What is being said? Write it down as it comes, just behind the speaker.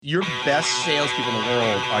Your best salespeople in the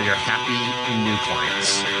world are your happy new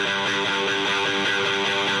clients.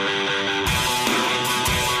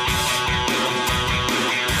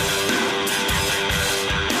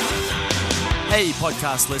 Hey,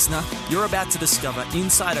 podcast listener, you're about to discover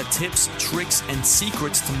insider tips, tricks, and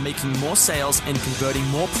secrets to making more sales and converting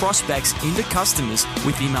more prospects into customers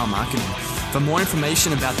with email marketing. For more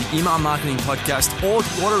information about the Email Marketing Podcast or the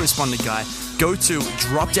Autoresponder Guide, go to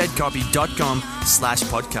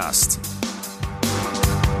dropdeadcopy.com/podcast.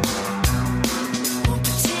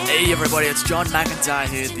 Hey everybody, it's John McIntyre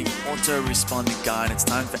here, the Autoresponder Guy, and it's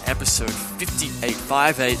time for episode 58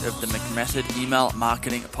 of the McMethod Email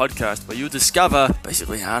Marketing Podcast, where you'll discover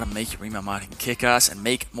basically how to make your email marketing kick-ass and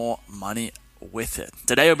make more money with it.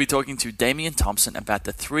 Today I'll be talking to Damian Thompson about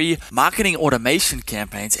the 3 marketing automation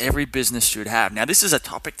campaigns every business should have. Now, this is a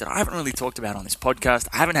topic that I haven't really talked about on this podcast.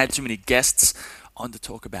 I haven't had too many guests on to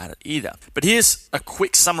talk about it either. But here's a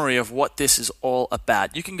quick summary of what this is all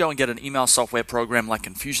about. You can go and get an email software program like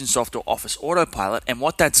Infusionsoft or Office Autopilot, and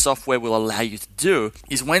what that software will allow you to do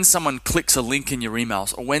is when someone clicks a link in your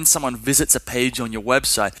emails or when someone visits a page on your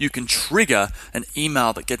website, you can trigger an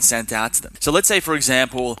email that gets sent out to them. So let's say, for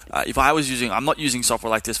example, if I was I'm not using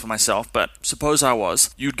software like this for myself, but suppose I was,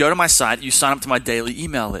 you'd go to my site, you sign up to my daily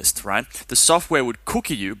email list, right? The software would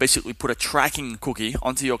cookie you, basically put a tracking cookie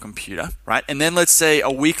onto your computer, right? And then let's say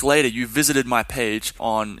a week later you visited my page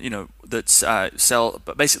on, that's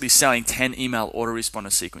basically selling 10 email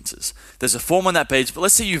autoresponder sequences. There's a form on that page, but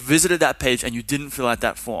let's say you visited that page and you didn't fill out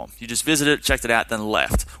that form. You just visited it, checked it out, then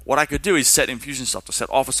left. What I could do is set Infusionsoft or set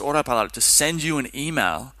Office Autopilot to send you an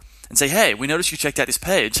email and say, hey, we noticed you checked out this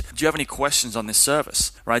page. Do you have any questions on this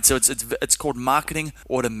service? Right? So it's called marketing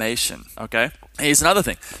automation. Okay. Here's another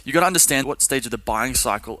thing. You got to understand what stage of the buying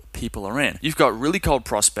cycle people are in. You've got really cold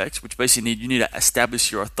prospects, which basically you need to establish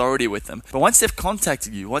your authority with them. But once they've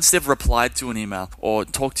contacted you, once they've replied to an email or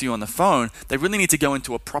talked to you on the phone, they really need to go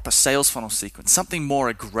into a proper sales funnel sequence, something more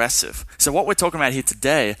aggressive. So what we're talking about here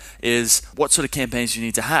today is what sort of campaigns you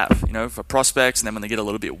need to have, for prospects, and then when they get a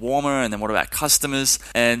little bit warmer, and then what about customers,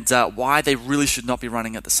 and why they really should not be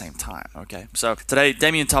running at the same time. Okay. So today,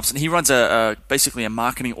 Damian Thompson, he runs basically a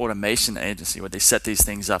marketing automation agency where they set these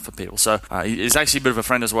things up for people. So he's actually a bit of a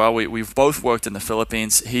friend as well. We've both worked in the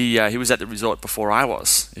Philippines. He was at the resort before I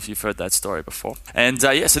was, if you've heard that story before. And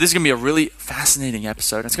so this is going to be a really fascinating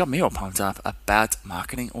episode. It's got me all pumped up about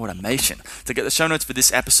marketing automation. To get the show notes for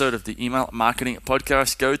this episode of the Email Marketing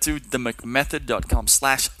Podcast, go to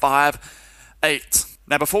themcmethod.com/58.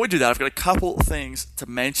 Now, before we do that, I've got a couple things to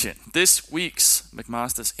mention. This week's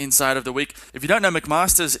McMaster's Insight of the Week. If you don't know,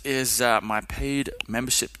 McMaster's is my paid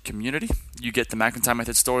membership community. You get the McIntyre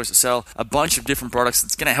Method stories to sell a bunch of different products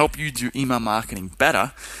that's going to help you do email marketing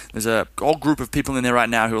better. There's a whole group of people in there right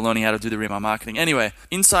now who are learning how to do their email marketing. Anyway,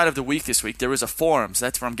 Insight of the Week this week, there is a forum, so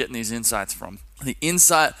that's where I'm getting these insights from. The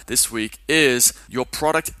insight this week is your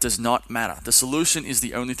product does not matter. The solution is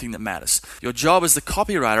the only thing that matters. Your job as the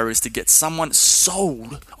copywriter is to get someone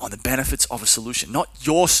sold on the benefits of a solution, not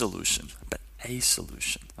your solution, but a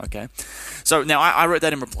solution. Okay. So now I wrote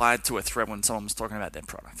that in reply to a thread when someone was talking about their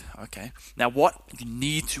product. Okay. Now what you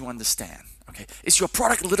need to understand, okay, is your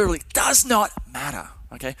product literally does not matter.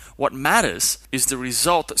 Okay, what matters is the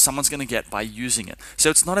result that someone's going to get by using it. So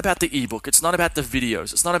it's not about the ebook, it's not about the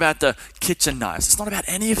videos, it's not about the kitchen knives, it's not about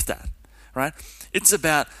any of that, right? It's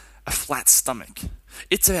about a flat stomach.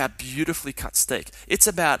 It's about beautifully cut steak. It's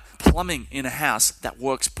about plumbing in a house that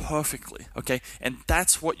works perfectly, okay? And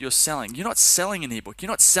that's what you're selling. You're not selling an ebook,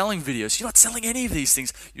 you're not selling videos, you're not selling any of these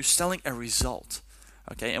things. You're selling a result.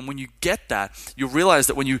 Okay, and when you get that, you realize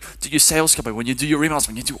that when you do your sales copy, when you do your emails,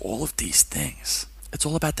 when you do all of these things, it's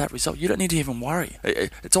all about that result. You don't need to even worry.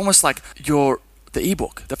 It's almost like the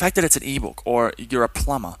ebook. The fact that it's an ebook, or you're a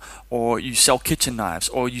plumber, or you sell kitchen knives,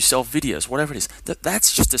 or you sell videos, whatever it is,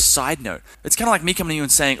 that's just a side note. It's kind of like me coming to you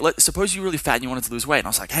and saying, suppose you're really fat and you wanted to lose weight. And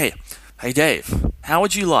I was like, hey Dave, how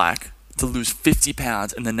would you like to lose 50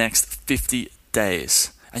 pounds in the next 50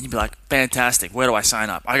 days? And you'd be like, fantastic, where do I sign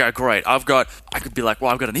up? I go, great. I could be like,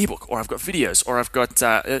 well, I've got an ebook, or I've got videos, or I've got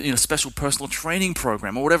a special personal training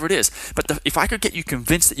program, or whatever it is. But if I could get you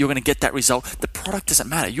convinced that you're going to get that result, the product doesn't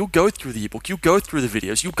matter. You'll go through the ebook, you'll go through the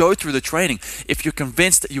videos, you'll go through the training if you're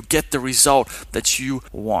convinced that you get the result that you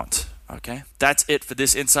want. Okay, that's it for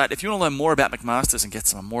this insight. If you want to learn more about McMaster's and get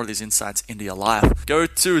some more of these insights into your life, go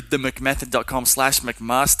to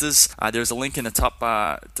themcmethod.com/McMaster's. There's a link in the top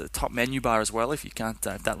menu bar as well if you can't,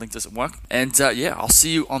 if that link doesn't work. And I'll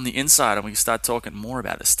see you on the inside and we can start talking more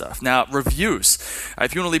about this stuff. Now, reviews.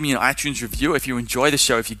 If you want to leave me an iTunes review, if you enjoy the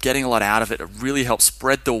show, if you're getting a lot out of it, it really helps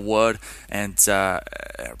spread the word and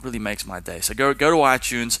it really makes my day. So go to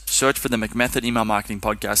iTunes, search for the McMethod Email Marketing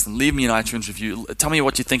Podcast and leave me an iTunes review. Tell me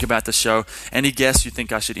what you think about the show. Any guests you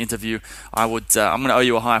think I should interview, I'm going to owe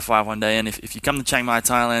you a high five one day. And if you come to Chiang Mai,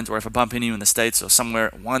 Thailand, or if I bump into you in the States or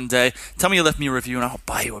somewhere one day, tell me you left me a review and I'll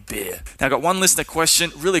buy you a beer. Now, I've got one listener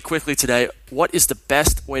question really quickly today. What is the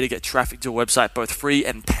best way to get traffic to a website, both free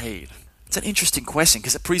and paid? It's an interesting question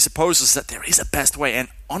because it presupposes that there is a best way. And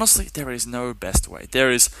honestly, there is no best way.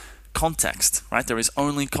 There is context, right? There is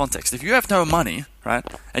only context. If you have no money, right,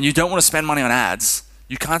 and you don't want to spend money on ads,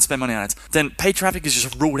 you can't spend money on ads, then paid traffic is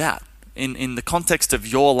just ruled out. In the context of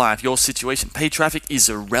your life, your situation, paid traffic is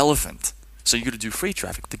irrelevant. So you got to do free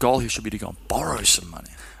traffic. The goal here should be to go and borrow some money.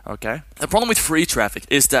 Okay? The problem with free traffic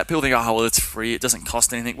is that people think, oh, well, it's free. It doesn't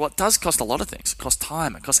cost anything. Well, it does cost a lot of things. It costs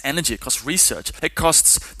time. It costs energy. It costs research. It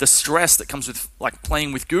costs the stress that comes with like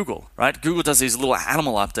playing with Google, right? Google does these little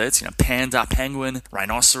animal updates, panda, penguin,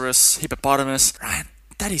 rhinoceros, hippopotamus, right?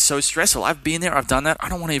 That is so stressful. I've been there. I've done that. I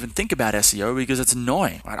don't want to even think about SEO because it's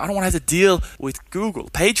annoying. Right? I don't want to have to deal with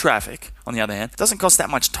Google. Paid traffic, on the other hand, doesn't cost that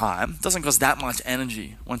much time. Doesn't cost that much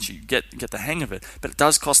energy once you get the hang of it. But it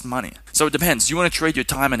does cost money. So it depends. Do you want to trade your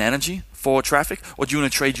time and energy for traffic, or do you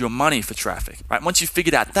want to trade your money for traffic? Right? Once you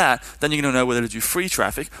figured out that, then you're going to know whether to do free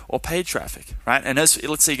traffic or paid traffic. Right? And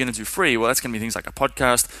let's say you're going to do free. Well, that's going to be things like a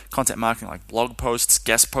podcast, content marketing, like blog posts,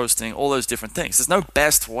 guest posting, all those different things. There's no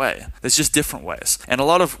best way. There's just different ways. And a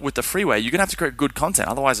lot of with the free way, you're going to have to create good content.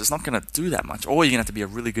 Otherwise, it's not going to do that much. Or you're going to have to be a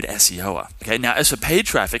really good SEOer. Okay. Now, as for paid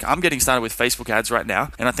traffic, I'm getting started with Facebook ads right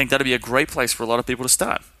now, and I think that'll be a great place for a lot of people to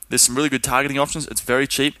start. There's some really good targeting options. It's very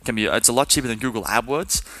cheap. It's a lot cheaper than Google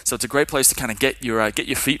AdWords. So it's a great place to kind of get your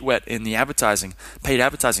feet wet in the paid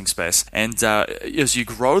advertising space. And as you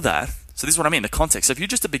grow that, so this is what I mean, the context. So if you're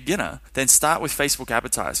just a beginner, then start with Facebook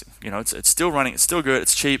advertising. It's still running, it's still good,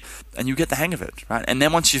 it's cheap, and you get the hang of it, right? And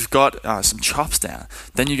then once you've got some chops down,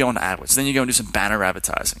 then you go into AdWords, then you go and do some banner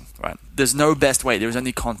advertising, right? There's no best way. There's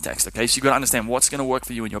only context, okay? So you've got to understand what's going to work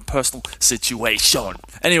for you in your personal situation.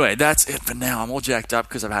 Anyway, that's it for now. I'm all jacked up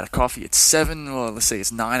because I've had a coffee. It's 9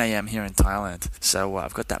 a.m. here in Thailand. So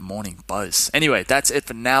I've got that morning buzz. Anyway, that's it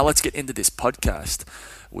for now. Let's get into this podcast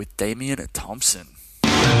with Damian Thompson.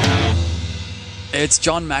 It's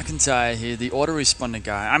John McIntyre here, the autoresponder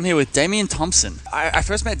guy. I'm here with Damian Thompson. I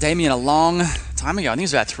first met Damian a long time ago. I think it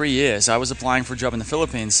was about 3 years. I was applying for a job in the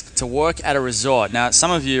Philippines to work at a resort. Now,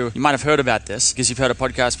 some of you might have heard about this because you've heard a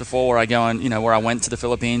podcast before where I go and, where I went to the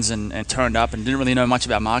Philippines and turned up and didn't really know much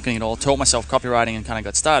about marketing at all, taught myself copywriting and kind of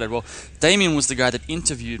got started. Well, Damian was the guy that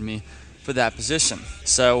interviewed me for that position.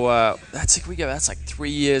 So that's like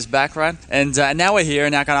 3 years back, right? And now we're here,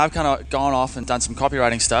 and now I've kind of gone off and done some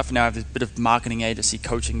copywriting stuff. And now I have a bit of marketing agency,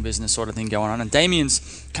 coaching business sort of thing going on. And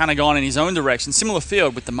Damian's kind of gone in his own direction, similar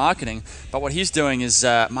field with the marketing, but what he's doing is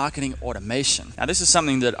marketing automation. Now, this is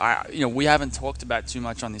something that we haven't talked about too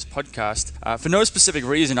much on this podcast for no specific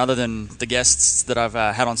reason other than the guests that I've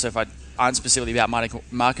had on so far aren't specifically about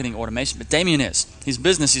marketing automation, but Damian is. His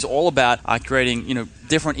business is all about creating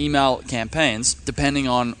different email campaigns depending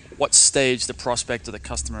on what stage the prospect or the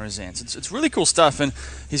customer is in. So it's really cool stuff, and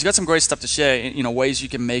he's got some great stuff to share. Ways you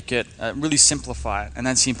can make it really simplify it, and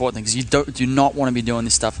that's the important thing because you do not want to be doing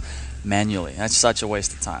this stuff manually. That's such a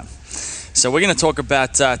waste of time. So we're going to talk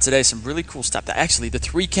about today some really cool stuff. Actually, the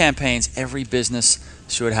 3 campaigns every business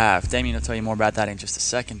should have. Damian will tell you more about that in just a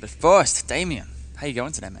second. But first, Damian, how you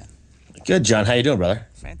going today, man? Good, John. How you doing, brother?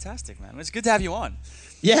 Fantastic, man. It's good to have you on.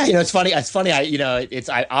 Yeah, it's funny. I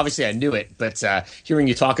obviously I knew it, but hearing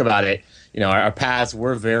you talk about it, our paths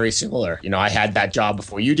were very similar. I had that job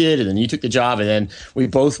before you did, and then you took the job, and then we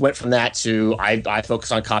both went from that to I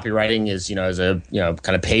focused on copywriting as a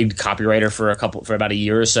kind of paid copywriter for about a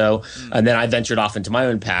year or so, and then I ventured off into my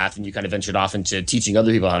own path, and you kind of ventured off into teaching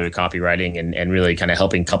other people how to do copywriting and really kind of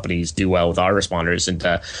helping companies do well with autoresponders, and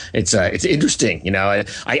it's interesting.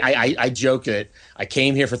 I joke that I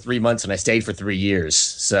came here for 3 months and I stayed for 3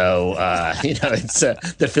 years. So, it's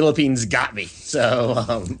the Philippines got me.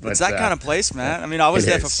 So, it's that kind of place, man. I mean, I was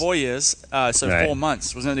there for 4 years, right. 4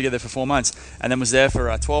 months. Was only together for 4 months, and then was there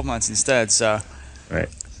for 12 months instead. So, right.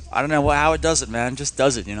 I don't know how it does it, man. Just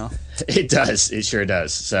does it, It does. It sure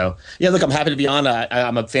does. So, yeah, look, I'm happy to be on.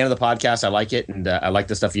 I'm a fan of the podcast. I like it, and I like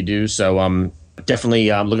the stuff you do. So,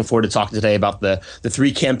 definitely looking forward to talking today about the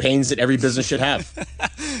 3 campaigns that every business should have.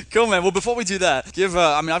 Cool, man. Well, before we do that,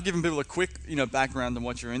 I've given people a quick, background on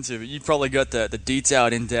what you're into, but you've probably got the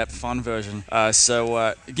detailed, in-depth, fun version.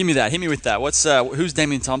 So give me that. Hit me with that. Who's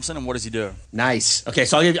Damian Thompson and what does he do? Nice. Okay,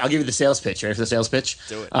 so I'll give you the sales pitch. Ready for the sales pitch?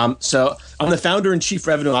 Do it. So I'm the founder and chief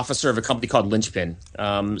revenue officer of a company called Linchpin.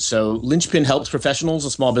 So Linchpin helps professionals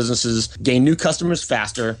and small businesses gain new customers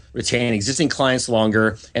faster, retain existing clients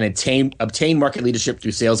longer, and obtain market leadership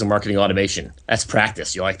through sales and marketing automation. That's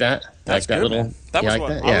practice. You like that? That's like good, that man. That was like what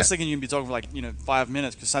that? I was thinking. You'd be talking for 5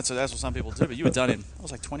 minutes because that's what some people do. But you were done in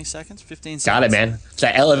 20 seconds, 15 seconds. Got it, man. It's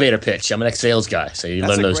that elevator pitch. I'm an ex-sales guy, so you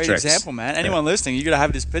learn those tricks. That's a great example, man. Anyone listening, you got to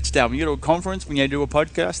have this pitch down. When you go to a conference, when you do a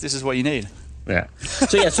podcast, this is what you need. Yeah.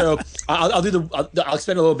 So I'll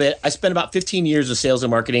spend a little bit. I spent about 15 years of sales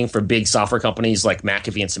and marketing for big software companies like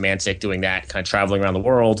McAfee and Symantec, doing that, kind of traveling around the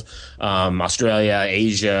world, Australia,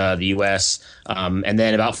 Asia, the US. And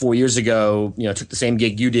then about 4 years ago, took the same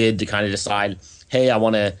gig you did to kind of decide, hey, I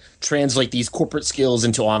want to translate these corporate skills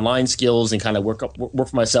into online skills and kind of work for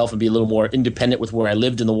myself and be a little more independent with where I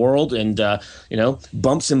lived in the world, and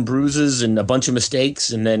bumps and bruises and a bunch of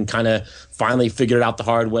mistakes, and then kind of finally figured out the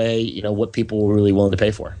hard way, what people were really willing to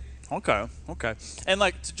pay for. Okay. And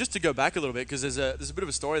just to go back a little bit, because there's a bit of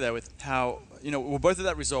a story there with how, we're both at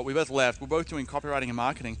that result. We both left. We're both doing copywriting and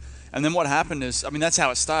marketing. And then what happened is, that's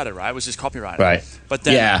how it started, right? It was just copywriting. Right. But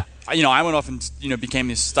then, I went off and,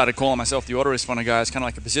 started calling myself the autoresponder guy. It's kind of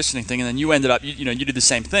like a positioning thing. And then you ended up, you did the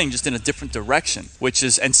same thing, just in a different direction,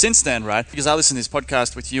 and since then, right? Because I listened to this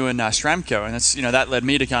podcast with you and Shramko, and that's, that led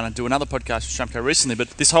me to kind of do another podcast with Shramko recently.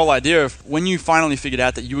 But this whole idea of when you finally figured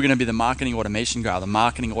out that you were going to be the marketing automation guy, the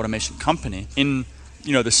marketing automation company in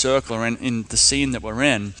the circle or in the scene that we're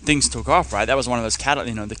in, things took off, right? That was one of those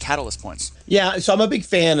the catalyst points. Yeah, so I'm a big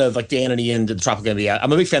fan of Dan and Ian, the Tropical MBA.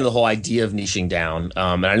 I'm a big fan of the whole idea of niching down,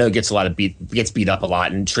 and I know it gets beat up a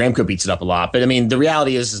lot, and Shramko beats it up a lot. But the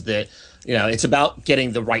reality is that it's about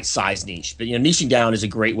getting the right size niche. But niching down is a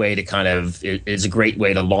great way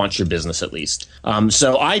to launch your business, at least.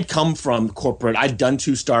 So I'd come from corporate. I'd done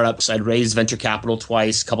 2 startups. I'd raised venture capital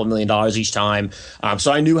twice, a couple $1 million each time.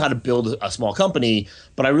 So I knew how to build a small company.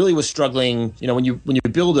 But I really was struggling. When you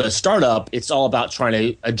build a startup, it's all about trying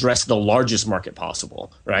to address the largest market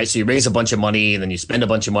possible, right? So you raise a bunch of money, and then you spend a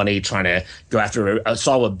bunch of money trying to go after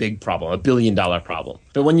solve a big problem, $1 billion problem.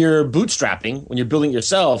 But when you're bootstrapping, when you're building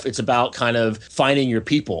yourself, it's about kind of finding your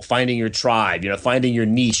people, finding your tribe, finding your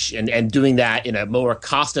niche, and doing that in a more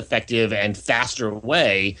cost-effective and faster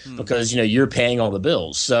way because you're paying all the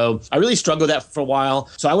bills. So I really struggled with that for a while.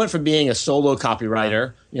 So I went from being a solo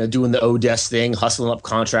copywriter, doing the Odesk thing, hustling up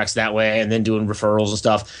contracts that way, and then doing referrals and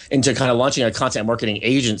stuff, into kind of launching a content marketing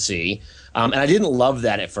agency. And I didn't love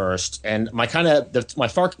that at first. And my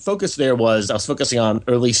focus there was I was focusing on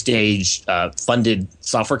early stage funded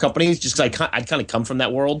software companies, just because I'd kind of come from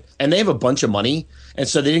that world. And they have a bunch of money. And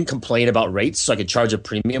so they didn't complain about rates, so I could charge a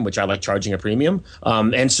premium, which I like charging a premium.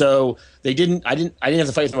 And so I didn't have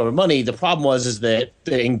to fight with them over money. The problem was that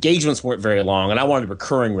the engagements weren't very long, and I wanted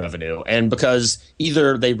recurring revenue. And because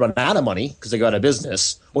either they run out of money because they go out of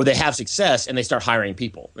business, or they have success and they start hiring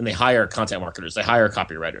people, and they hire content marketers, they hire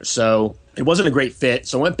copywriters. So it wasn't a great fit.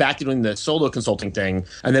 So I went back to doing the solo consulting thing.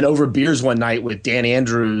 And then over beers one night with Dan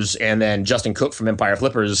Andrews and then Justin Cook from Empire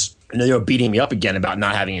Flippers, they were beating me up again about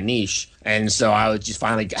not having a niche. And so I just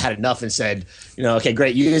finally had enough and said, okay,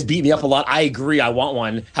 great. You guys beat me up a lot. I agree. I want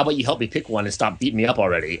one. How about you help me pick one and stop beating me up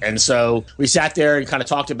already? And so we sat there and kind of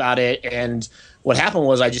talked about it. And what happened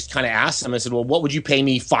was I just kind of asked them, I said, well, what would you pay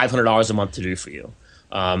me $500 a month to do for you?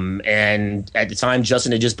 And at the time,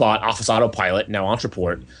 Justin had just bought Office Autopilot, now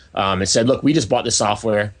Entreport, and said, look, we just bought this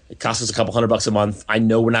software. It costs us a couple $100 a month. I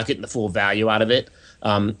know we're not getting the full value out of it.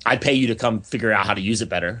 I'd pay you to come figure out how to use it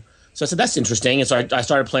better. So I said, that's interesting. And so I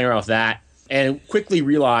started playing around with that. And quickly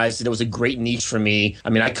realized that it was a great niche for me.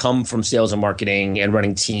 I come from sales and marketing and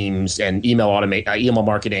running teams and email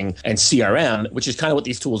marketing and CRM, which is kind of what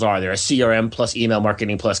these tools are. They're a CRM plus email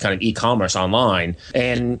marketing plus kind of e-commerce online.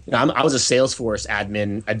 And I was a Salesforce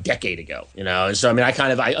admin a decade ago, And so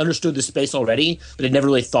I understood the space already, but had never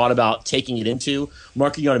really thought about taking it into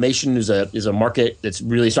marketing automation. Is a market that's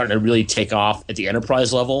really starting to really take off at the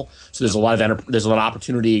enterprise level. So there's a lot of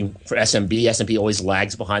opportunity for SMB. SMB always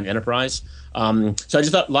lags behind enterprise. So I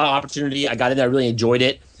just thought a lot of opportunity. I got in there. I really enjoyed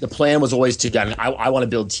it. The plan was always I want to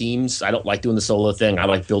build teams. I don't like doing the solo thing. I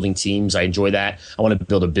like building teams. I enjoy that. I want to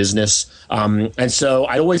build a business. And so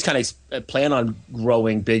I always kind of plan on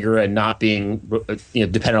growing bigger and not being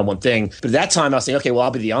dependent on one thing. But at that time I was saying, okay, well,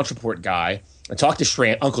 I'll be the Entreport guy. I talked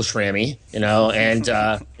to Uncle Shrammy, and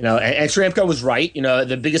Shramko was right.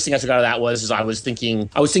 The biggest thing I took out of that was I was thinking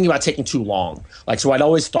about taking too long. So I'd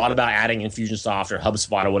always thought about adding Infusionsoft or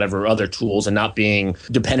HubSpot or whatever other tools and not being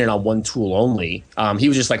dependent on one tool only. He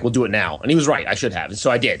was just like, we'll do it now. And he was right. I should have. And so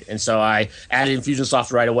I did. And so I added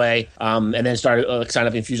Infusionsoft right away, and then started signing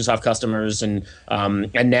up Infusionsoft customers. And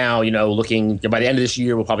now, looking by the end of this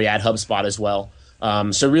year, we'll probably add HubSpot as well.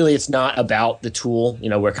 So really, it's not about the tool.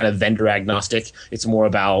 We're kind of vendor agnostic. It's more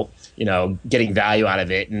about, getting value out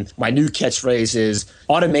of it. And my new catchphrase is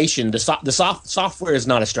automation. The software is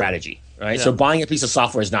not a strategy. Right. Yeah. So buying a piece of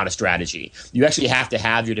software is not a strategy. You actually have to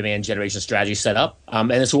have your demand generation strategy set up.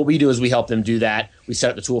 And so what we do is we help them do that. We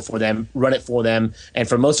set up the tool for them, run it for them. And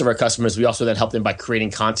for most of our customers, we also then help them by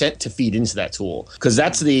creating content to feed into that tool. Because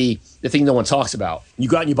that's the thing no one talks about. You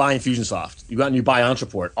go out and you buy Infusionsoft. You go out and you buy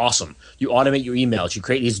Entreport. Awesome. You automate your emails. You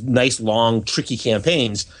create these nice, long, tricky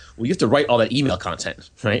campaigns. Well, you have to write all that email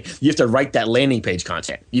content, right? You have to write that landing page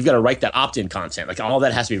content. You've got to write that opt-in content. All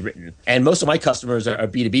that has to be written. And most of my customers are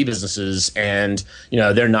B2B businesses, and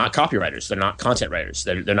they're not copywriters. They're not content writers.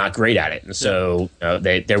 They're not great at it. And so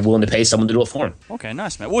they're willing to pay someone to do it for them. Okay,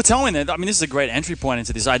 nice, man. Well, tell me that. This is a great entry point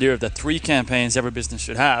into this idea of the 3 campaigns every business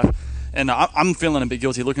should have. And I'm feeling a bit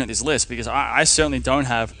guilty looking at this list because I certainly don't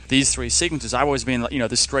have these 3 sequences. I've always been,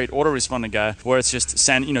 the straight autoresponder guy where it's just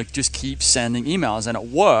just keep sending emails and it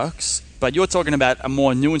works. But you're talking about a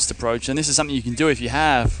more nuanced approach, and this is something you can do if you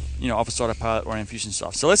have, Office Autopilot or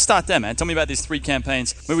Infusionsoft. So let's start there, man. Tell me about these 3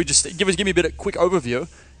 campaigns. Maybe just give me a bit of a quick overview,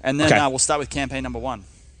 and then we'll start with campaign number 1.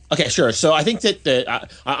 Okay, sure. So I think that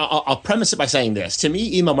I'll premise it by saying this. To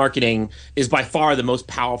me, email marketing is by far the most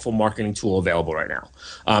powerful marketing tool available right now.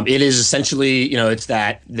 It is essentially, it's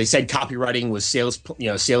that they said copywriting was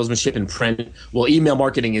salesmanship in print. Well, email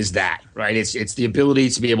marketing is that, right? It's the ability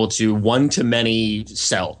to be able to one-to-many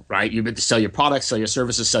sell, right? You get to sell your products, sell your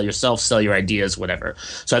services, sell yourself, sell your ideas, whatever.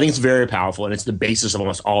 So I think it's very powerful, and it's the basis of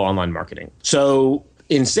almost all online marketing. So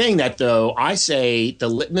in saying that, though, I say the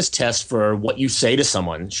litmus test for what you say to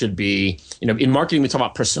someone should be, in marketing, we talk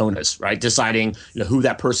about personas, right? Deciding, who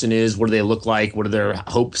that person is, what do they look like, what are their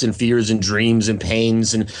hopes and fears and dreams and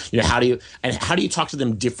pains, and how do you talk to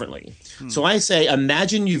them differently? So I say,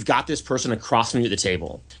 imagine you've got this person across from you at the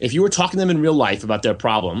table. If you were talking to them in real life about their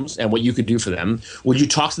problems and what you could do for them, would you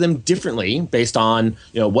talk to them differently based on,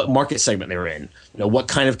 what market segment they were in, what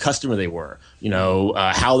kind of customer they were,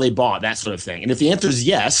 how they bought, that sort of thing? And if the answer is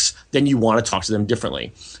yes, then you want to talk to them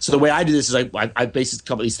differently. So the way I do this is I basically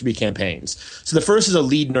come up with these 3 campaigns. So the first is a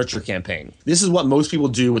lead nurture campaign. This is what most people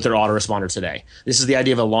do with their autoresponder today. This is the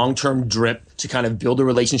idea of a long-term drip to kind of build a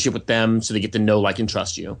relationship with them so they get to know, like, and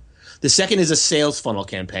trust you. The second is a sales funnel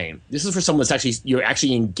campaign. This is for someone that's you're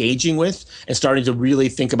actually engaging with and starting to really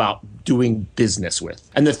think about doing business with.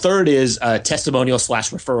 And the third is a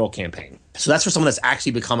testimonial/referral campaign. So that's for someone that's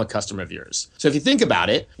actually become a customer of yours. So if you think about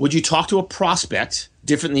it, would you talk to a prospect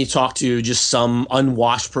different than you talk to just some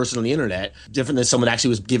unwashed person on the internet, different than someone actually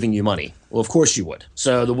was giving you money? Well, of course you would.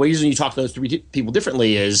 So the reason you talk to those 3 people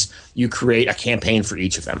differently is you create a campaign for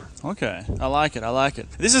each of them. Okay, I like it.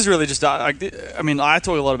 This is really just, I talk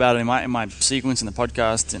a lot about it in my sequence in the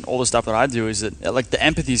podcast and all the stuff that I do is that, the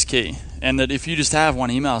empathy is key. And that if you just have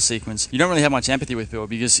one email sequence, you don't really have much empathy with people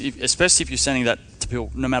because especially if you're sending that to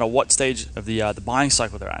people no matter what stage of the buying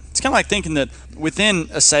cycle they're at. It's kind of like thinking that within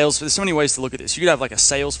a sales, there's so many ways to look at this. You could have a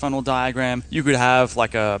sales funnel diagram. You could have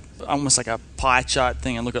almost like a pie chart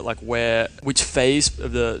thing and look at which phase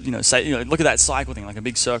of the, look at that cycle thing, like a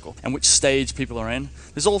big circle, and which stage people are in.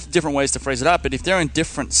 There's all different ways to phrase it up, but if they're in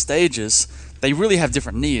different stages, they really have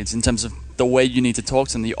different needs in terms of the way you need to talk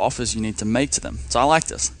to them, the offers you need to make to them. So I like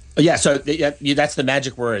this. Yeah, so that's the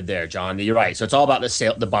magic word there, John. You're right. So it's all about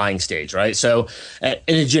the buying stage, right? So at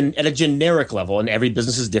a generic level, and every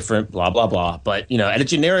business is different, blah, blah, blah. But, at a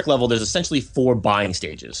generic level, there's essentially 4 buying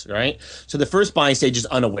stages, right? So the first buying stage is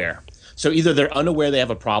unaware. So either they're unaware they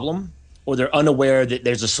have a problem, or they're unaware that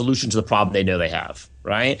there's a solution to the problem they know they have,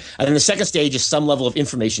 right? And then the second stage is some level of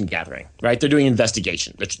information gathering, right? They're doing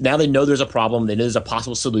investigation. Now they know there's a problem. They know there's a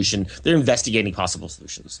possible solution. They're investigating possible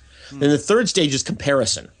solutions. Then the third stage is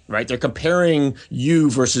comparison, right? They're comparing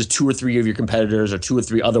you versus 2 or 3 of your competitors or 2 or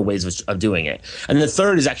 3 other ways of doing it. And the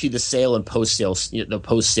third is actually the sale and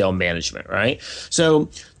post-sale management, right? So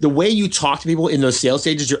the way you talk to people in those sales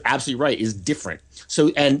stages, you're absolutely right, is different.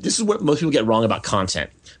 So, and this is what most people get wrong about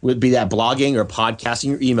content. Would be that blogging or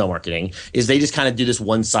podcasting or email marketing is they just kind of do this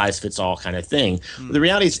one size fits all kind of thing. But the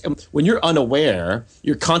reality is, when you're unaware,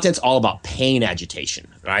 your content's all about pain agitation,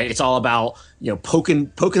 right? It's all about,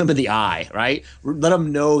 poking them in the eye, right? Let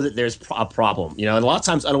them know that there's a problem, and a lot of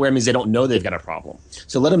times unaware means they don't know they've got a problem.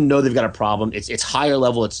 So let them know they've got a problem. It's higher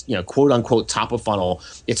level. It's, quote unquote, top of funnel.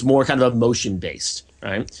 It's more kind of emotion based.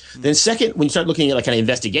 Right. Then second, when you start looking at like kind of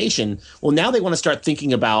investigation, well, now they want to start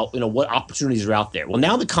thinking about, what opportunities are out there. Well,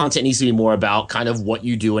 now the content needs to be more about kind of what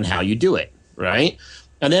you do and how you do it. Right.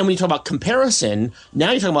 And then when you talk about comparison, now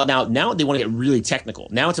you're talking about now they want to get really technical.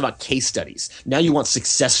 Now it's about case studies. Now you want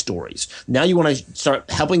success stories. Now you want to start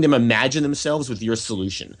helping them imagine themselves with your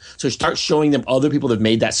solution. So start showing them other people that have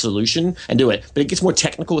made that solution and do it. But it gets more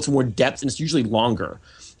technical. It's more depth, and it's usually longer.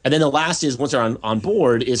 And then the last is, once they're on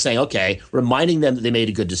board, is saying, okay, reminding them that they made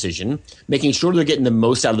a good decision, making sure they're getting the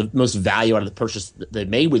most value out of the purchase that they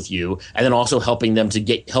made with you, and then also helping them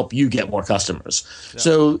to help you get more customers. Yeah.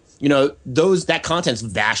 So, that content's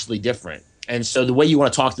vastly different. And so the way you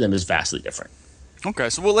want to talk to them is vastly different.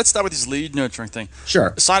 Okay, so let's start with this lead nurturing thing.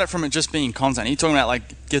 Sure. Aside from it just being content, are you talking about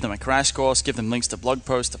like give them a crash course, give them links to blog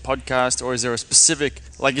posts, to podcast, or is there a specific,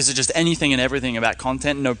 is it just anything and everything about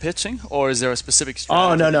content, no pitching, or is there a specific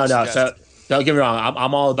strategy? Oh, no. So don't get me wrong.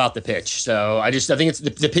 I'm all about the pitch. So I think it's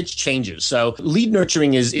the pitch changes. So lead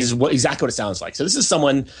nurturing is exactly what it sounds like. So this is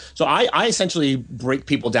someone. So I essentially break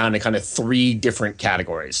people down into kind of 3 different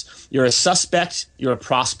categories. You're a suspect, you're a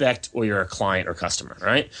prospect, or you're a client or customer,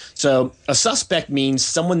 right? So a suspect means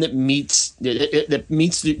someone that meets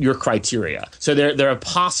your criteria. So they're a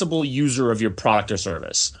possible user of your product or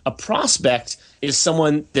service. A prospect is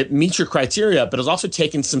someone that meets your criteria, but has also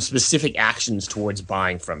taken some specific actions towards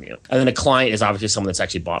buying from you. And then a client is obviously someone that's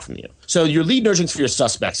actually bought from you. So your lead nurturing is for your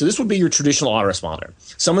suspect. So this would be your traditional autoresponder.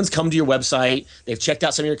 Someone's come to your website, they've checked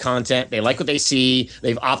out some of your content, they like what they see,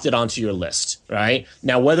 they've opted onto your list, right?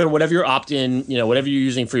 Now, whatever your opt-in, whatever you're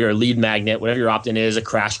using for your lead magnet, whatever your opt-in is, a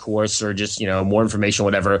crash course or just, more information,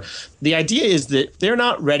 whatever, the idea is that they're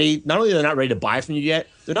not ready, not only are they not ready to buy from you yet,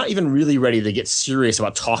 they're not even really ready to get serious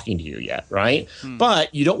about talking to you yet, right?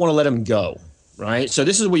 But you don't want to let them go, right? So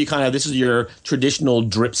this is where this is your traditional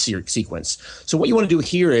drip sequence. So what you want to do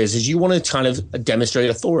here is you want to kind of demonstrate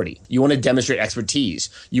authority. You want to demonstrate expertise.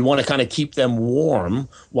 You want to kind of keep them warm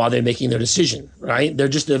while they're making their decision, right? They're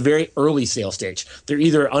just at a very early sales stage. They're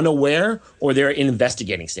either unaware or they're in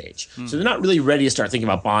investigating stage. So they're not really ready to start thinking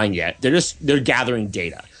about buying yet. They're gathering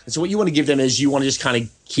data. And so what you want to give them is you want to just kind of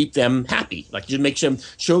keep them happy. Like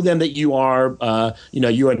just show them that you are,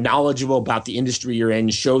 you are knowledgeable about the industry you're in.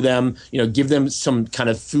 Show them, give them some kind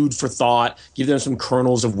of food for thought. Give them some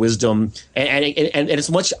kernels of wisdom, and it's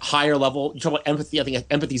much higher level. You talk about empathy. I think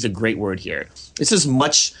empathy is a great word here. It's a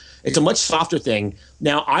much softer thing.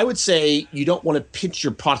 Now, I would say you don't want to pitch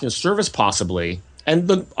your product and service possibly. And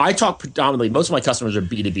look, I talk predominantly, most of my customers are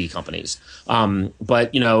B2B companies.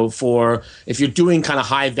 But, if you're doing kind of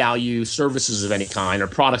high value services of any kind or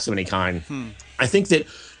products of any kind, I think that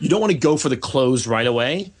you don't want to go for the close right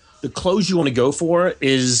away. The close you want to go for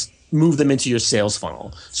is move them into your sales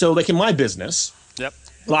funnel. So like in my business, yep.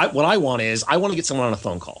 What I want to get someone on a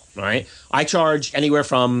phone call, right? I charge anywhere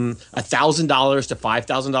from $1,000 to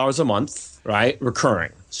 $5,000 a month, right?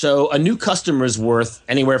 Recurring. So a new customer is worth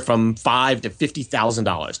anywhere from $5,000 to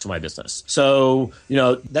 $50,000 to my business. So,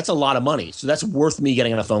 that's a lot of money. So that's worth me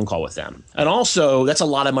getting on a phone call with them. And also that's a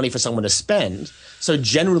lot of money for someone to spend. So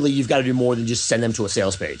generally you've got to do more than just send them to a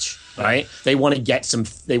sales page, right? They want to get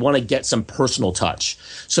some personal touch.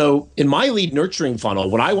 So in my lead nurturing funnel,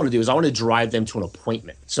 what I want to do is I want to drive them to an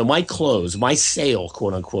appointment. So my close, my sale,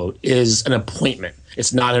 quote unquote, is an appointment.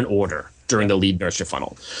 It's not an order during the lead nurture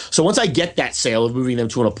funnel. So once I get that sale of moving them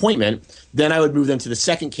to an appointment, then I would move them to the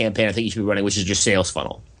second campaign I think you should be running, which is your sales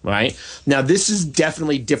funnel, right? Now, this is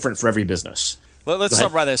definitely different for every business. Let's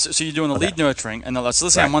stop right there. So you're doing the lead nurturing, and let's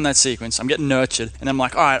say I'm on that sequence. I'm getting nurtured, and I'm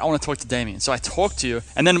like, all right, I want to talk to Damian. So I talk to you,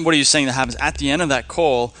 and then what are you saying that happens at the end of that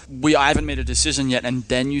call? I haven't made a decision yet, and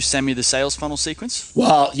then you send me the sales funnel sequence?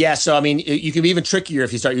 Well, yeah. So, you can be even trickier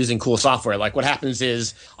if you start using cool software. Like what happens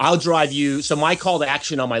is I'll drive you. So my call to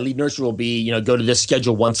action on my lead nurture will be, go to this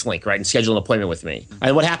schedule once link, right, and schedule an appointment with me.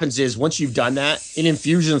 And what happens is once you've done that in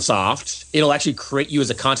Infusionsoft, it'll actually create you as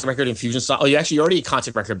a content record in Infusionsoft. Oh, you're already a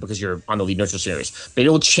content record because you're on the lead nurture series, but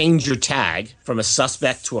it'll change your tag from a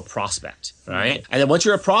suspect to a prospect, right? And then once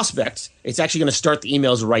you're a prospect, it's actually going to start the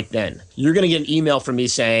emails right then. You're going to get an email from me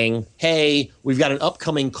saying, hey, we've got an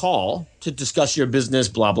upcoming call to discuss your business,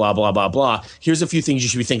 blah, blah, blah, blah, blah. Here's a few things you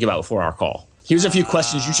should be thinking about before our call. Here's a few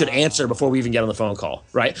questions you should answer before we even get on the phone call,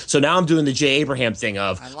 right? So now I'm doing the Jay Abraham thing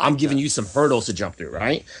of I'm giving you some hurdles to jump through,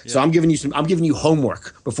 right? Yeah. So I'm giving you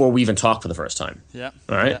homework before we even talk for the first time. Yeah.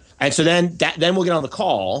 All right. Yeah. And so then we'll get on the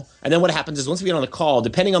call, and then what happens is once we get on the call,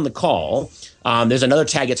 depending on the call, there's another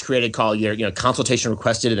tag gets created called consultation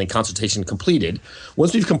requested and then consultation completed.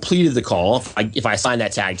 Once we've completed the call, if I assign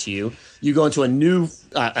that tag to you, you go into a new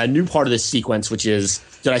part of this sequence, which is,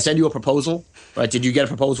 did I send you a proposal? Right? Did you get a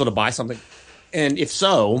proposal to buy something? And if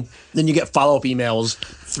so, then you get follow-up emails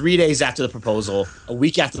 3 days after the proposal, a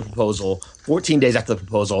week after the proposal, 14 days after the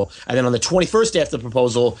proposal, and then on the 21st day after the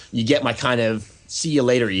proposal, you get my kind of see you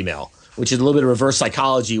later email, which is a little bit of reverse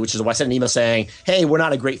psychology, which is why I sent an email saying, hey, we're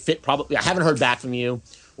not a great fit. Probably I haven't heard back from you.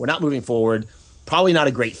 We're not moving forward. Probably not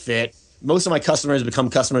a great fit. Most of my customers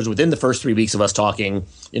become customers within the first 3 weeks of us talking.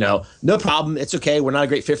 No problem. It's okay. We're not a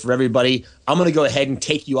great fit for everybody. I'm going to go ahead and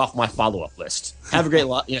take you off my follow-up list. Have a great,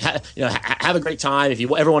 have a great time. If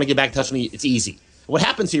you ever want to get back in touch with me, it's easy. What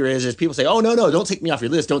happens here is people say, oh, no, don't take me off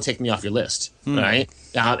your list. Don't take me off your list. Right?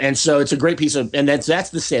 And so it's a great piece of, and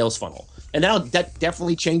that's the sales funnel. And that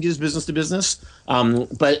definitely changes business to business.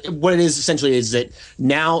 But what it is essentially is that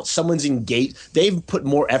now someone's engaged. They've put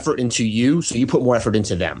more effort into you, so you put more effort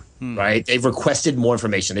into them, right? They've requested more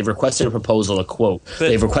information. They've requested a proposal, a quote.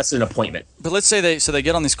 They've requested an appointment. But let's say they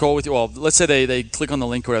get on this call with you. Well, let's say they click on the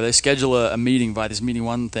link or whatever. They schedule a meeting via this meeting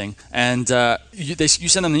one thing, and you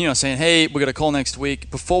send them an email saying, hey, we're going to call next week.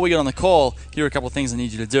 Before we get on the call, here are a couple of things I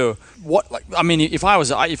need you to do. If I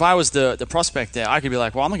was the prospect there, I could be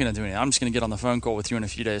like, well, I'm not going to do anything. I'm just going to get on the phone call with you in a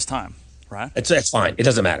few days' time. Right. It's fine. It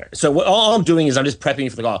doesn't matter. So all I'm doing is I'm just prepping you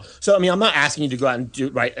for the call. So I'm not asking you to go out and do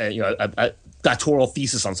a doctoral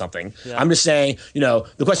thesis on something. Yeah. I'm just saying, the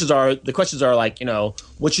questions are like,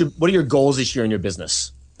 what are your goals this year in your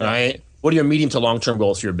business, right? What are your medium to long-term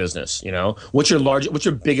goals for your business? What's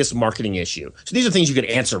your biggest marketing issue? So these are things you could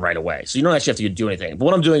answer right away. So you don't actually have to do anything. But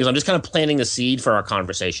what I'm doing is I'm just kind of planting the seed for our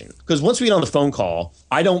conversation. Because once we get on the phone call,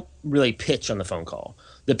 I don't really pitch on the phone call.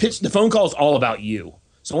 The phone call is all about you.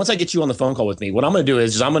 So once I get you on the phone call with me, what I'm going to do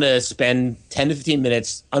is I'm going to spend 10 to 15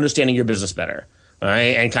 minutes understanding your business better, all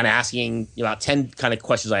right, and kind of asking about 10 kind of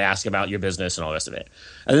questions I ask about your business and all the rest of it.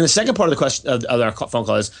 And then the second part of the question of our phone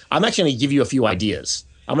call is I'm actually going to give you a few ideas.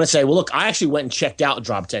 I'm going to say, well, look, I actually went and checked out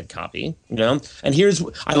Drop Dead Copy, and here's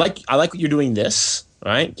I like what you're doing this.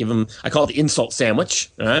 Right? I call it the insult sandwich.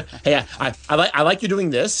 Right? Hey, I like you doing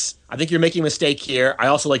this. I think you're making a mistake here. I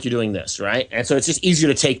also like you doing this, right? And so it's just easier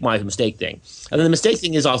to take my mistake thing. And then the mistake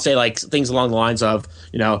thing is I'll say like things along the lines of,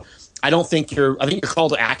 I think your call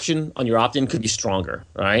to action on your opt-in could be stronger,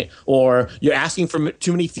 right? Or you're asking for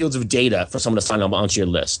too many fields of data for someone to sign up onto your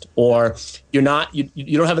list. Or you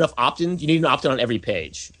don't have enough opt-ins. You need an opt-in on every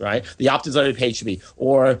page, right? The opt-ins on every page should be.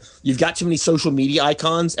 Or you've got too many social media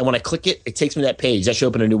icons, and when I click it, it takes me to that page. That should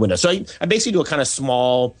open a new window. So I basically do a kind of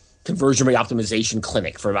small conversion rate optimization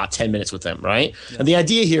clinic for about 10 minutes with them, right? Yeah. And the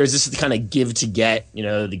idea here is this is the kind of give to get,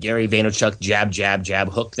 the Gary Vaynerchuk jab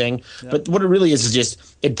hook thing. Yeah. But what it really is just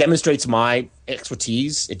it demonstrates my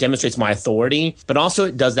expertise, it demonstrates my authority, but also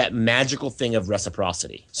it does that magical thing of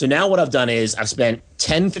reciprocity. So now what I've done is I've spent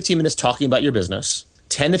 10, 15 minutes talking about your business,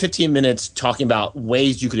 10 to 15 minutes talking about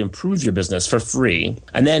ways you could improve your business for free.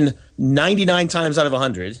 And then 99 times out of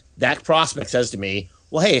 100, that prospect says to me,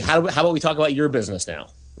 well, hey, how about we talk about your business now?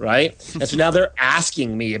 Right? And so now they're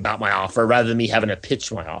asking me about my offer rather than me having to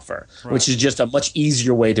pitch my offer, right, which is just a much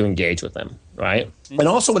easier way to engage with them. Right. Mm-hmm. And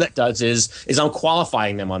also what that does is I'm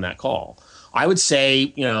qualifying them on that call. I would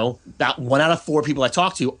say, about 1 out of 4 people I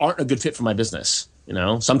talk to aren't a good fit for my business.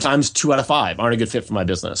 Sometimes 2 out of 5 aren't a good fit for my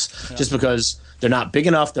business just because they're not big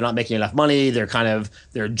enough. They're not making enough money. They're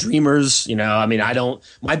dreamers.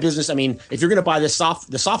 My business, if you're going to buy this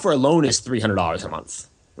the software alone is $300 a month.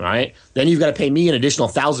 Right? Then you've got to pay me an additional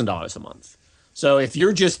 $1,000 a month. So if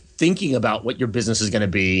you're just thinking about what your business is going to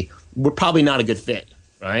be, we're probably not a good fit,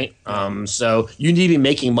 right? So you need to be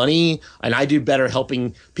making money, and I do better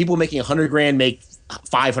helping people making $100,000 make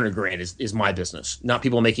 $500,000 is my business, not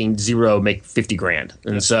people making zero make $50,000.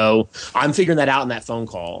 And so I'm figuring that out in that phone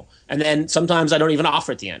call. And then sometimes I don't even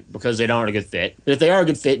offer at the end because they aren't a good fit. But if they are a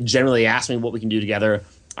good fit, generally ask me what we can do together.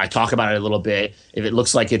 I talk about it a little bit. If it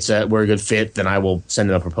looks like we're a good fit, then I will send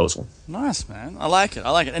them a proposal. Nice, man. I like it.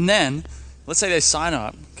 And then let's say they sign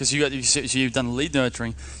up because you've done the lead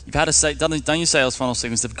nurturing. You've had done your sales funnel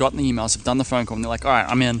sequence. They've gotten the emails. They've done the phone call. And they're like, all right,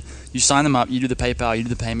 I'm in. You sign them up. You do the PayPal. You do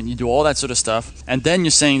the payment. You do all that sort of stuff. And then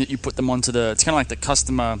you're saying that you put them onto it's kind of like the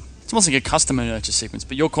customer. It's almost like a customer nurture sequence,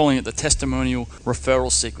 but you're calling it the testimonial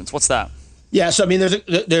referral sequence. What's that? Yeah, so I mean,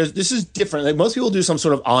 there's this is different. Like most people do some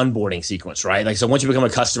sort of onboarding sequence, right? Like so, once you become a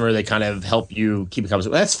customer, they kind of help you keep a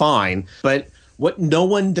customer. That's fine, but what no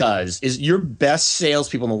one does is your best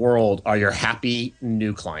salespeople in the world are your happy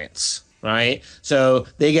new clients. Right. So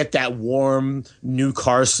they get that warm new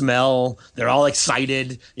car smell. They're all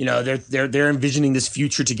excited. You know, they're envisioning this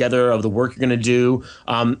future together of the work you're going to do.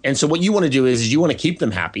 And so what you want to do is you want to keep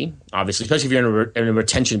them happy, obviously, especially if you're in a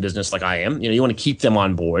retention business like I am. You know, you want to keep them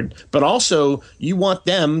on board, but also you want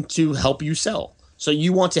them to help you sell. So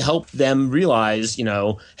you want to help them realize, you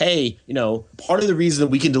know, hey, you know, part of the reason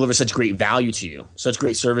that we can deliver such great value to you, such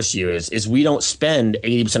great service to you is we don't spend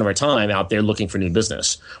 80% of our time out there looking for new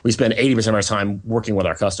business. We spend 80% of our time working with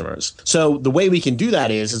our customers. So the way we can do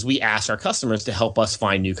that is we ask our customers to help us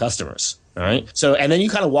find new customers. All right. So, and then you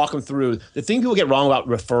kind of walk them through. The thing people get wrong about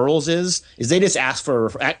referrals is they just ask for,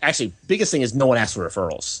 actually, biggest thing is no one asks for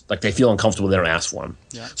referrals. Like they feel uncomfortable, they don't ask for them.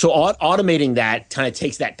 Yeah. So automating that kind of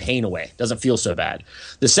takes that pain away. Doesn't feel so bad.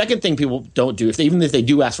 The second thing people don't do, even if they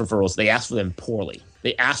do ask for referrals, they ask for them poorly.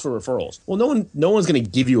 They ask for referrals. Well, no one's going to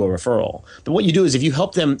give you a referral. But what you do is if you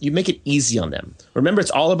help them, you make it easy on them. Remember,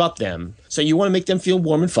 it's all about them. So you want to make them feel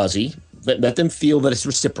warm and fuzzy. Let them feel that it's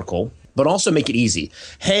reciprocal. But also make it easy.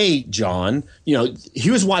 Hey, John, you know,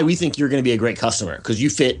 here's why we think you're going to be a great customer because you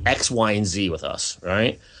fit X, Y, and Z with us,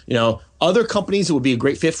 right? You know, other companies that would be a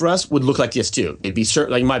great fit for us would look like this too. They'd be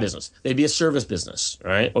like my business. They'd be a service business,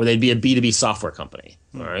 right? Or they'd be a B2B software company,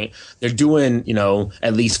 all right? They're doing, you know,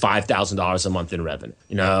 at least $5,000 a month in revenue.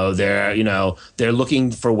 They're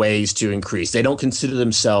looking for ways to increase. They don't consider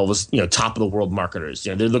themselves, you know, top of the world marketers.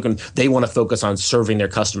 You know, they want to focus on serving their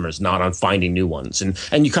customers, not on finding new ones.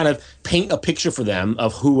 And you kind of paint a picture for them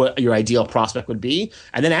of who your ideal prospect would be,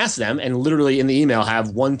 and then ask them, and literally in the email have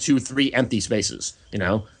 1, 2, 3 empty spaces. You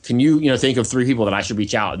know, can you think of 3 people that I should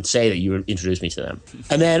reach out and say that you would introduce me to them?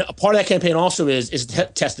 And then a part of that campaign also is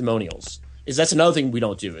testimonials. That's another thing we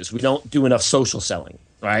don't do is we don't do enough social selling,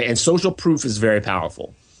 right? And social proof is very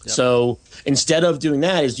powerful. Yep. So instead of doing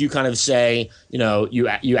that is you kind of say, you know,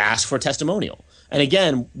 you ask for a testimonial. And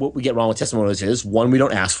again, what we get wrong with testimonials is 1, we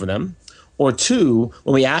don't ask for them. Or 2,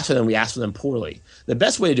 when we ask for them poorly. The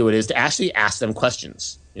best way to do it is to actually ask them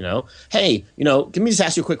questions. You know, hey, you know, let me just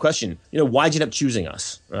ask you a quick question. You know, why'd you end up choosing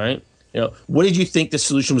us, right? You know, what did you think the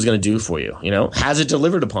solution was going to do for you? You know, has it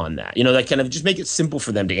delivered upon that? You know, that kind of just make it simple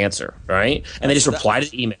for them to answer, right? And they just reply to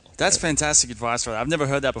the email. That's fantastic advice for that. I've never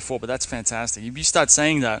heard that before, but that's fantastic. If you start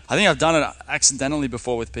saying that, I think I've done it accidentally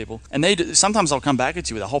before with people, and sometimes I'll come back at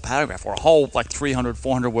you with a whole paragraph or a whole like 300,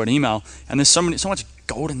 400 word email, and there's so much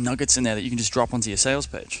golden nuggets in there that you can just drop onto your sales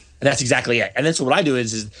page. And that's exactly it. And then so what I do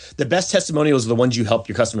is the best testimonials are the ones you help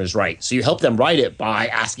your customers write. So you help them write it by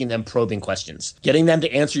asking them probing questions, getting them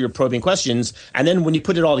to answer your probing questions. And then when you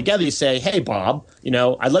put it all together, you say, hey, Bob, you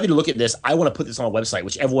know, I'd love you to look at this. I want to put this on a website,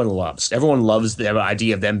 which everyone loves. Everyone loves the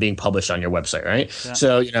idea of them being published on your website, right? Yeah.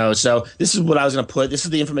 So, you know, so this is what I was going to put. This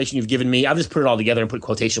is the information you've given me. I've just put it all together and put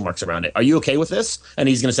quotation marks around it. Are you okay with this? And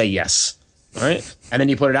he's going to say yes. All right. And then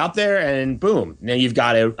you put it out there and boom, now you've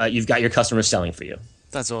got your customers selling for you.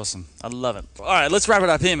 That's awesome. I love it. All right, let's wrap it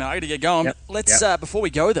up here, man. I got to get going. Yep. Let's before we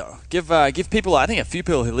go though, give people. I think a few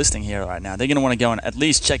people who are listening here right now, they're going to want to go and at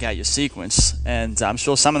least check out your sequence, and I'm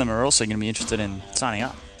sure some of them are also going to be interested in signing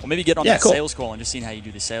up, or maybe get on that sales call and just seeing how you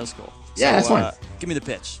do the sales call. Yeah, that's fine. Give me the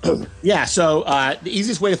pitch. Yeah, so the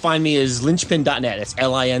easiest way to find me is linchpin.net. It's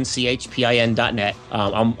linchpin.net.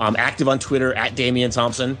 I'm active on Twitter at Damian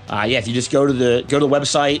Thompson. If you just go to the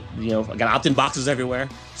website, you know, I got opt-in boxes everywhere.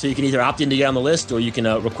 So you can either opt in to get on the list or you can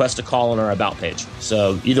request a call on our About page.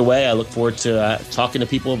 So either way, I look forward to talking to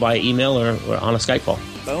people via email or on a Skype call.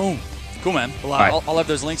 Boom. Cool, man. Well, I'll have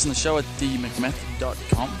those links in the show at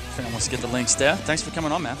themcmethod.com if anyone wants to get the links there. Thanks for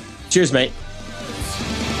coming on, man. Cheers, mate.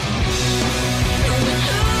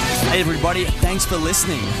 Hey everybody, thanks for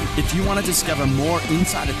listening. If you want to discover more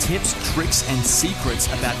insider tips, tricks, and secrets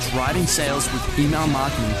about driving sales with email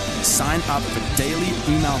marketing, sign up for daily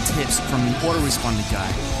email tips from the autoresponder guy.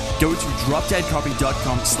 Go to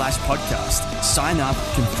dropdeadcopy.com/podcast. Sign up,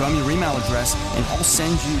 confirm your email address, and I'll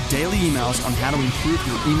send you daily emails on how to improve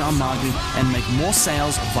your email marketing and make more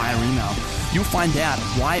sales via email. You'll find out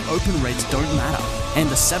why open rates don't matter and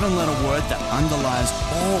the 7-letter word that underlies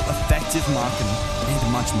all effective marketing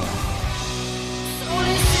and much more.